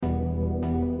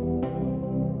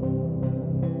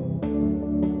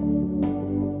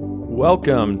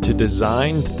Welcome to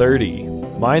Design 30.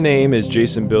 My name is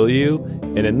Jason Bilyeu,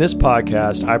 and in this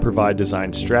podcast, I provide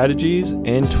design strategies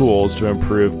and tools to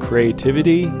improve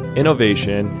creativity,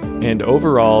 innovation, and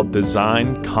overall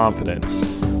design confidence.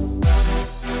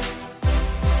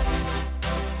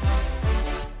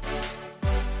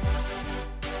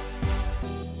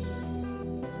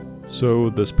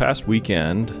 So this past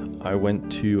weekend, I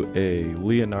went to a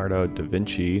Leonardo da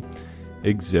Vinci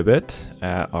exhibit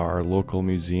at our local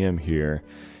museum here.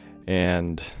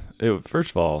 And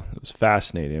first of all, it was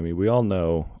fascinating. I mean, we all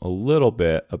know a little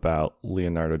bit about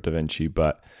Leonardo da Vinci,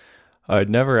 but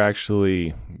I'd never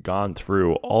actually gone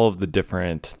through all of the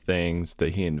different things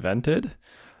that he invented.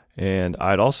 And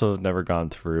I'd also never gone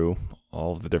through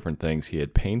all of the different things he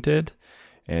had painted.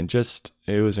 And just,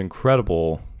 it was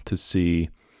incredible to see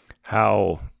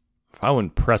how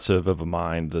impressive of a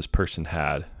mind this person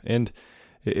had. And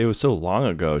it was so long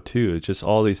ago, too. It's just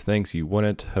all these things you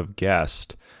wouldn't have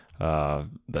guessed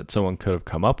that someone could have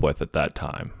come up with at that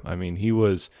time. I mean,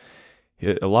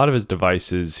 a lot of his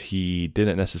devices he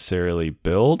didn't necessarily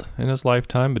build in his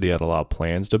lifetime, but he had a lot of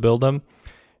plans to build them.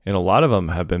 And a lot of them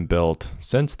have been built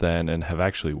since then and have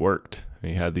actually worked.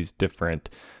 He had these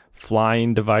different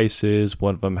flying devices.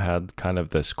 One of them had kind of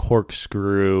this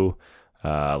corkscrew,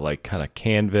 like kind of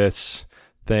canvas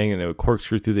thing, and it would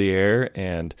corkscrew through the air,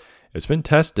 and it's been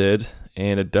tested,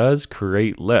 and it does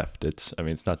create lift. It's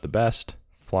not the best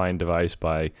flying device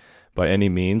by any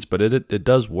means, but it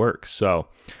does work. So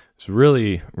it's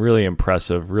really, really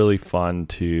impressive, really fun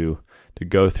to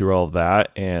go through all of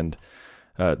that. And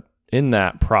in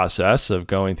that process of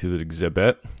going through the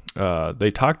exhibit,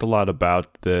 they talked a lot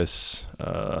about this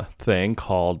thing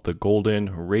called the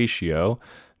golden ratio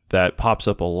that pops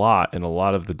up a lot in a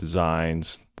lot of the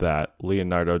designs that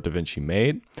Leonardo da Vinci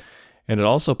made. And it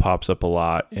also pops up a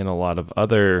lot in a lot of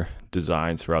other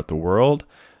designs throughout the world,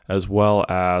 as well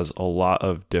as a lot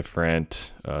of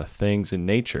different things in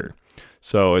nature.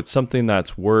 So it's something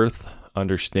that's worth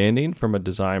understanding from a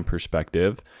design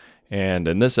perspective. And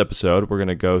in this episode, we're going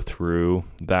to go through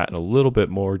that in a little bit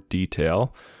more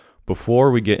detail.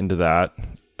 Before we get into that,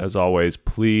 as always,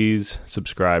 please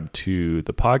subscribe to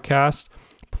the podcast.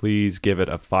 Please give it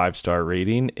a 5-star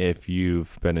rating if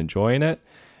you've been enjoying it.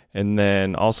 And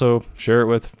then also share it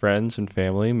with friends and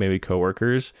family, maybe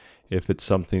coworkers, if it's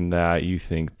something that you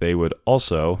think they would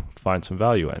also find some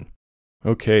value in.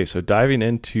 Okay, so diving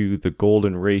into the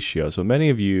golden ratio. So many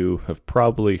of you have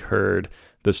probably heard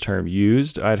this term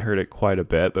used. I'd heard it quite a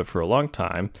bit, but for a long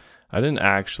time, I didn't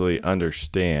actually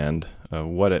understand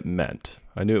what it meant.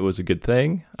 I knew it was a good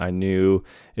thing. I knew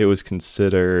it was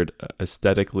considered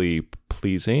aesthetically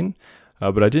pleasing,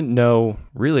 but I didn't know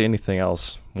really anything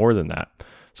else more than that.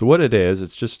 So what it is,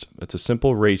 it's a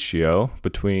simple ratio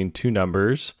between two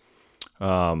numbers.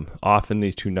 Often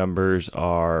these two numbers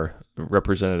are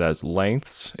represented as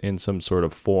lengths in some sort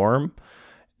of form,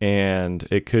 and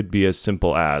it could be as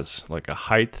simple as like a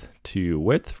height to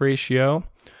width ratio.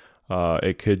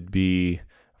 It could be,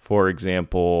 for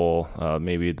example,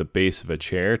 maybe the base of a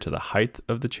chair to the height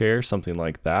of the chair, something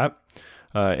like that.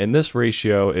 And this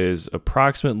ratio is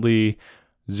approximately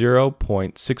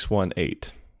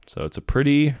 0.618. So it's a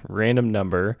pretty random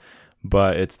number,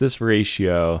 but it's this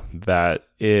ratio that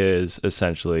is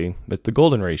essentially, it's the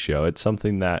golden ratio. It's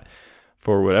something that,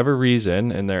 for whatever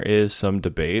reason, and there is some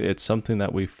debate, it's something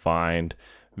that we find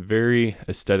very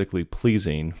aesthetically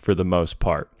pleasing for the most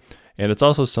part. And it's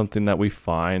also something that we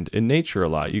find in nature a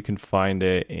lot. You can find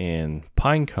it in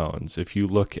pine cones. If you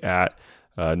look at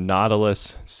a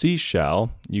nautilus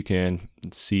seashell, you can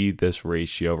see this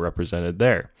ratio represented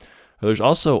there. There's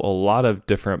also a lot of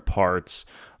different parts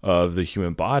of the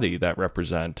human body that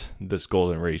represent this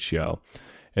golden ratio.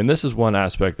 And this is one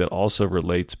aspect that also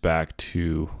relates back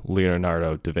to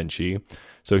Leonardo da Vinci.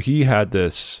 So he had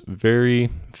this very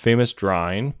famous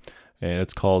drawing, and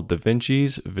it's called Da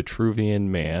Vinci's Vitruvian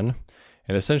Man.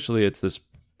 And essentially it's this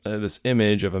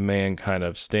image of a man kind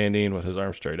of standing with his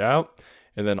arms straight out,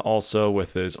 and then also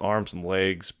with his arms and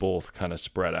legs both kind of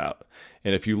spread out.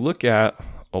 And if you look at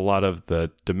a lot of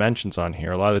the dimensions on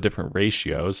here, a lot of the different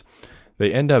ratios,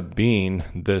 they end up being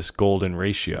this golden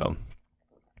ratio.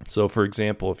 So for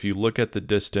example, if you look at the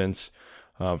distance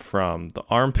from the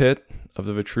armpit of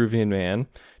the Vitruvian Man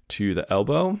to the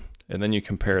elbow, and then you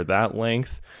compare that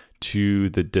length to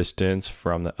the distance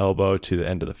from the elbow to the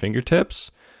end of the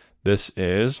fingertips, this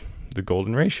is the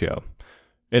golden ratio.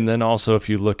 And then also if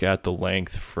you look at the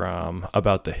length from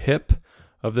about the hip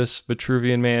of this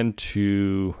Vitruvian Man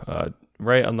to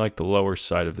right on like the lower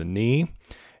side of the knee,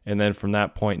 and then from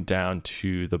that point down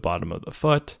to the bottom of the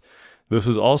foot, this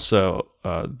is also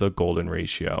the golden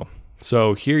ratio.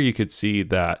 So here you could see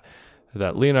that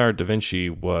that Leonardo da Vinci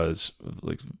was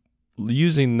like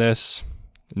using this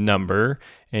number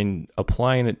and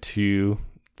applying it to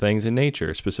things in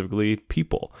nature, specifically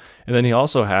people. And then he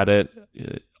also had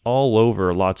it all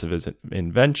over lots of his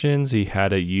inventions. He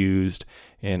had it used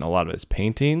in a lot of his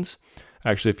paintings.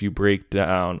 Actually, if you break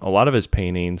down a lot of his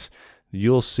paintings,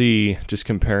 you'll see, just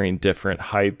comparing different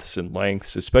heights and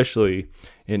lengths, especially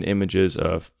in images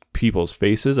of people's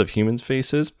faces, of humans'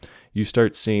 faces, you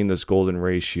start seeing this golden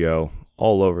ratio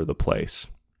all over the place.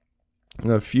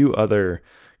 And a few other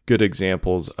good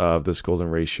examples of this golden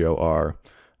ratio are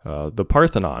the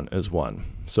Parthenon is one.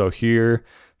 So here,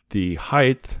 the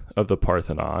height of the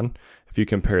Parthenon, if you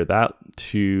compare that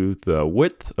to the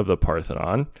width of the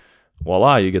Parthenon,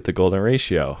 voila, you get the golden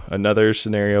ratio. Another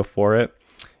scenario for it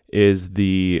is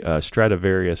the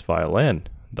Stradivarius violin,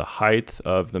 the height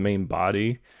of the main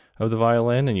body of the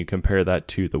violin, and you compare that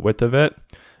to the width of it.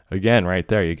 Again, right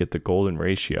there, you get the golden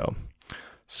ratio.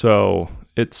 So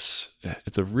it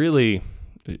really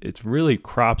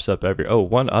crops up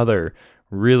one other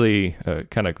really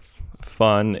kind of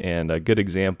fun and a good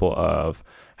example of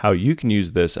how you can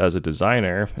use this as a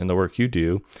designer in the work you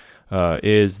do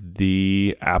is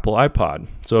the Apple iPod.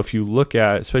 So if you look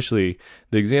at, especially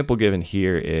the example given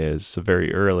here is a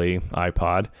very early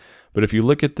iPod, but if you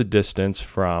look at the distance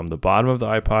from the bottom of the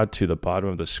iPod to the bottom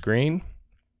of the screen,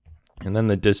 and then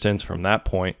the distance from that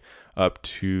point up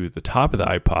to the top of the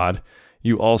iPod,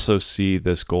 you also see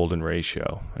this golden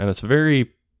ratio. And it's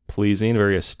very pleasing,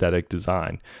 very aesthetic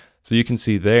design. So you can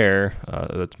see there,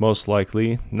 that's most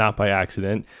likely, not by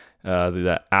accident,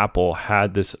 that Apple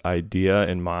had this idea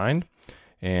in mind.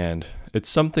 And it's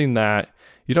something that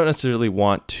you don't necessarily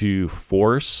want to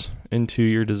force into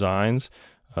your designs.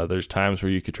 There's times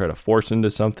where you could try to force into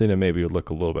something and maybe it would look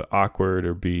a little bit awkward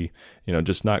or be,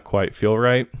 just not quite feel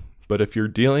right. But if you're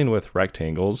dealing with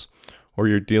rectangles or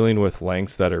you're dealing with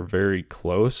lengths that are very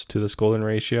close to this golden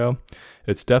ratio,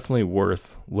 it's definitely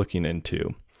worth looking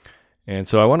into. And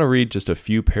so I want to read just a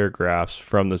few paragraphs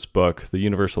from this book, The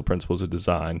Universal Principles of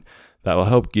Design, that will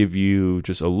help give you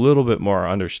just a little bit more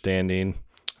understanding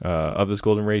of this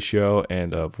golden ratio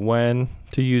and of when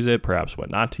to use it, perhaps when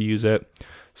not to use it.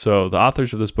 So the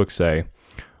authors of this book say,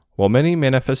 while many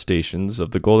manifestations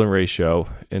of the golden ratio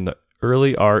in the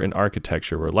early art and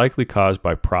architecture were likely caused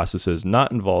by processes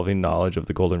not involving knowledge of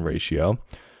the golden ratio,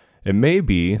 it may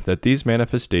be that these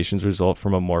manifestations result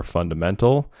from a more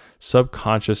fundamental,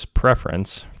 subconscious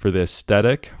preference for the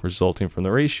aesthetic resulting from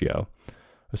the ratio.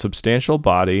 A substantial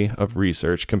body of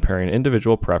research comparing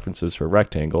individual preferences for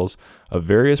rectangles of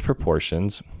various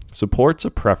proportions supports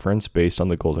a preference based on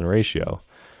the golden ratio.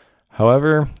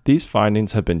 However, these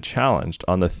findings have been challenged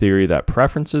on the theory that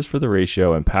preferences for the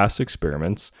ratio in past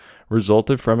experiments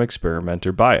resulted from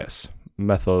experimenter bias,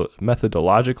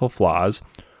 methodological flaws,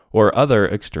 or other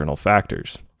external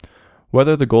factors.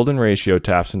 Whether the golden ratio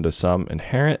taps into some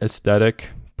inherent aesthetic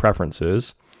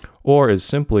preferences or is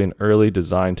simply an early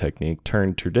design technique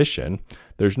turned tradition,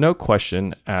 there's no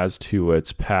question as to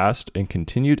its past and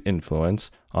continued influence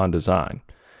on design.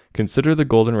 Consider the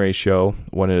golden ratio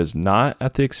when it is not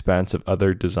at the expense of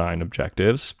other design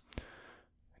objectives.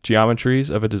 Geometries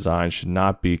of a design should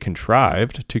not be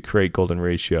contrived to create golden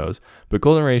ratios, but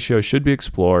golden ratios should be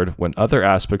explored when other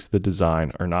aspects of the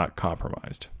design are not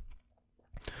compromised.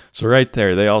 So right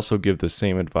there, they also give the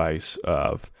same advice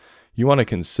of you want to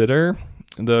consider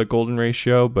the golden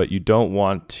ratio, but you don't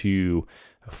want to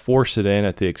force it in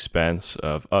at the expense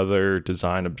of other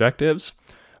design objectives.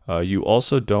 You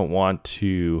also don't want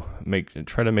to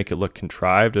try to make it look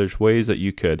contrived. There's ways that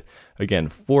you could, again,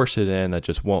 force it in that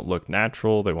just won't look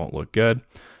natural. They won't look good.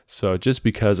 So just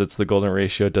because it's the golden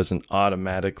ratio doesn't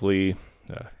automatically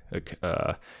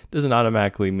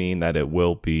mean that it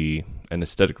will be an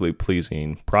aesthetically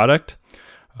pleasing product.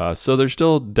 So there's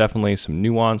still definitely some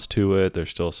nuance to it. There's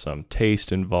still some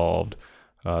taste involved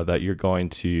that you're going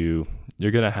to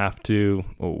have to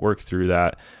work through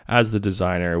that as the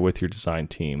designer with your design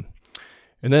team.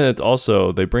 And then it's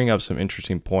also, they bring up some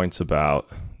interesting points about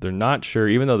they're not sure,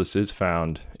 even though this is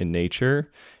found in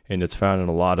nature and it's found in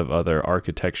a lot of other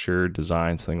architecture,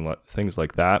 designs, things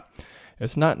like that,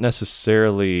 it's not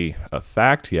necessarily a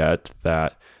fact yet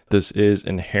that this is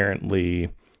inherently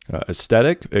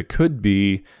aesthetic. It could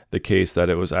be the case that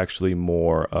it was actually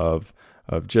more of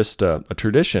just a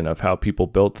tradition of how people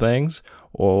built things,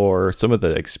 or some of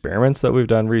the experiments that we've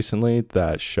done recently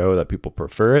that show that people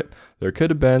prefer it. There could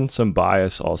have been some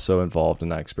bias also involved in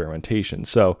that experimentation.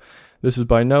 So this is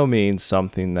by no means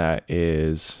something that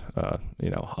is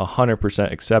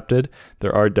 100% accepted.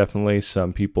 There are definitely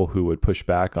some people who would push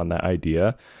back on that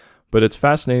idea, but it's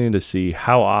fascinating to see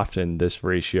how often this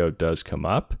ratio does come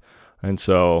up. And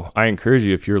so I encourage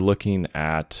you, if you're looking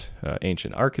at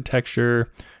ancient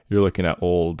architecture, you're looking at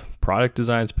old product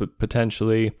designs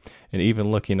potentially, and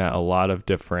even looking at a lot of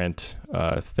different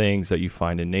things that you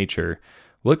find in nature,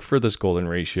 look for this golden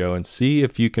ratio and see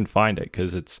if you can find it,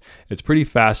 because it's pretty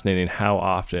fascinating how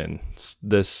often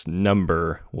this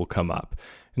number will come up.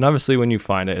 And obviously when you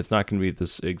find it, it's not going to be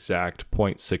this exact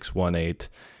 0.618,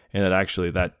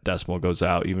 and that decimal goes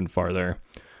out even farther.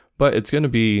 But it's going to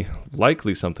be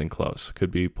likely something close. Could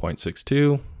be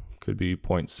 0.62, could be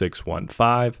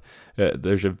 0.615.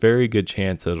 There's a very good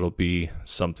chance that it'll be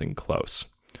something close.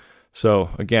 So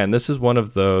again, this is one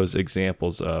of those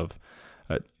examples of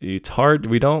it's hard.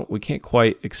 We can't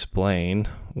quite explain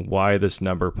why this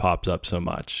number pops up so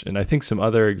much. And I think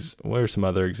what are some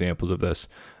other examples of this?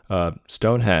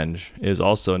 Stonehenge is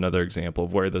also another example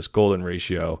of where this golden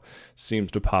ratio seems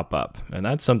to pop up. And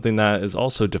that's something that is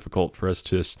also difficult for us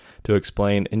to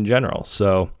explain in general.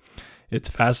 So it's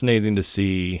fascinating to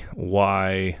see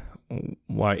why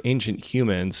ancient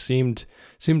humans seem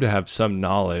to have some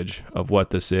knowledge of what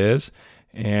this is,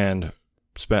 and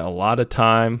spent a lot of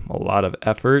time, a lot of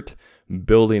effort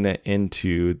building it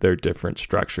into their different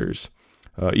structures.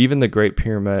 Even the Great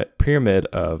Pyramid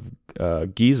of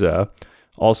Giza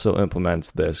also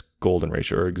implements this golden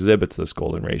ratio, or exhibits this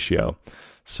golden ratio.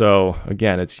 So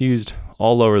again, it's used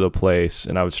all over the place,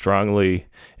 and I would strongly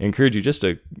encourage you just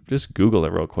Google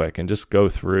it real quick and just go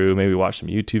through, maybe watch some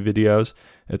YouTube videos.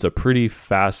 It's a pretty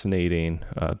fascinating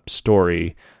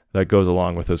story that goes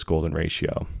along with this golden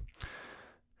ratio.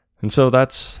 And so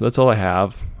that's all I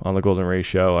have on the golden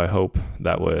ratio. I hope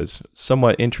that was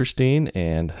somewhat interesting,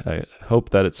 and I hope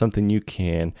that it's something you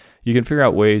can figure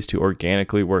out ways to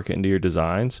organically work into your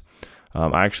designs.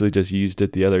 I actually just used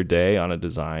it the other day on a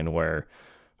design where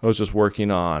I was just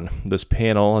working on this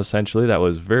panel essentially that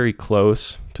was very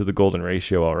close to the golden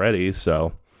ratio already.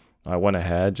 So I went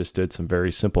ahead, just did some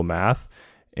very simple math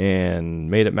and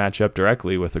made it match up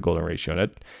directly with the golden ratio,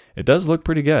 and it does look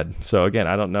pretty good. So again,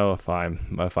 I don't know if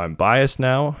I'm biased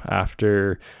now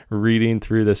after reading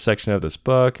through this section of this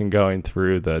book and going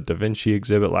through the Da Vinci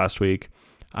exhibit last week.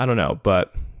 I don't know,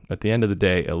 but at the end of the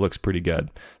day, it looks pretty good.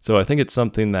 So I think it's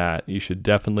something that you should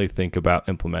definitely think about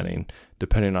implementing,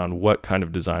 depending on what kind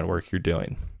of design work you're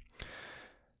doing.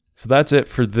 So that's it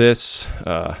for this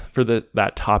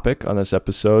that topic on this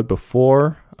episode.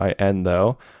 Before I end,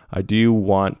 though, I do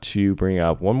want to bring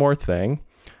up one more thing.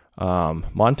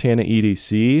 Montana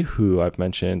EDC, who I've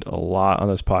mentioned a lot on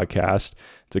this podcast,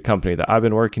 it's a company that I've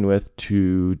been working with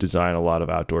to design a lot of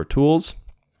outdoor tools.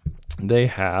 They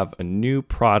have a new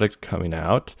product coming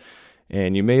out,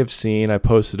 and you may have seen I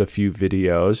posted a few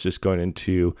videos just going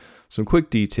into some quick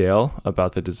detail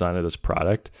about the design of this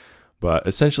product. But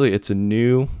essentially, it's a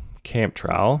new camp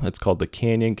trowel. It's called the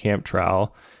Canyon Camp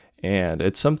Trowel. And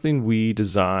it's something we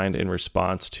designed in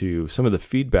response to some of the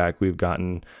feedback we've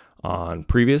gotten on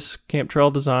previous camp trowel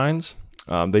designs.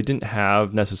 They didn't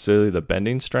have necessarily the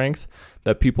bending strength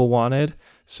that people wanted,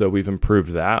 so we've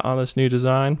improved that on this new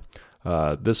design.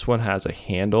 This one has a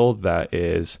handle that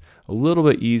is a little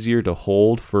bit easier to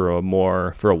hold for a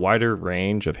wider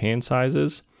range of hand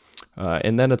sizes.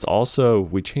 And then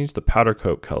we changed the powder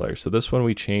coat color. So this one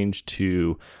we changed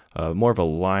to more of a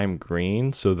lime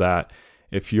green, so that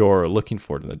if you're looking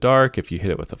for it in the dark, if you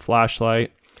hit it with a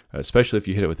flashlight, especially if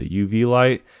you hit it with a UV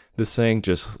light, this thing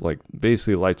just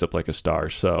basically lights up like a star.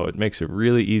 So it makes it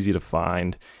really easy to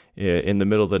find in the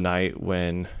middle of the night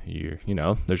when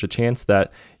there's a chance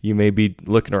that you may be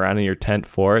looking around in your tent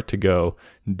for it to go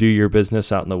do your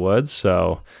business out in the woods.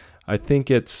 So I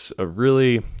think it's a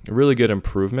really, really good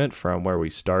improvement from where we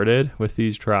started with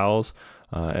these trowels.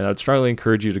 And I'd strongly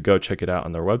encourage you to go check it out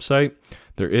on their website.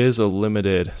 There is a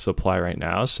limited supply right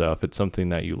now, so if it's something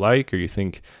that you like or you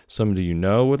think somebody you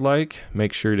know would like,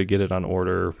 make sure to get it on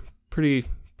order pretty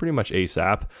much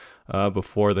ASAP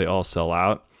before they all sell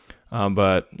out.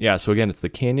 But yeah, so again, it's the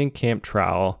Canyon Camp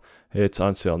Trowel. It's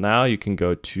on sale now. You can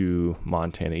go to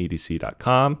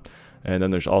montanaedc.com. And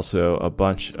then there's also a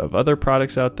bunch of other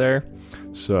products out there.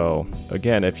 So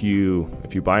again, if you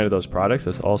buy into those products,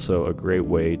 that's also a great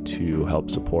way to help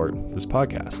support this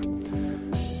podcast.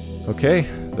 Okay,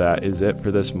 that is it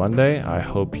for this Monday. I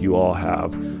hope you all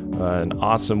have an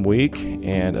awesome week.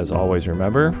 And as always,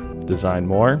 remember, design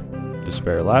more,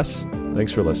 despair less.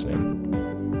 Thanks for listening.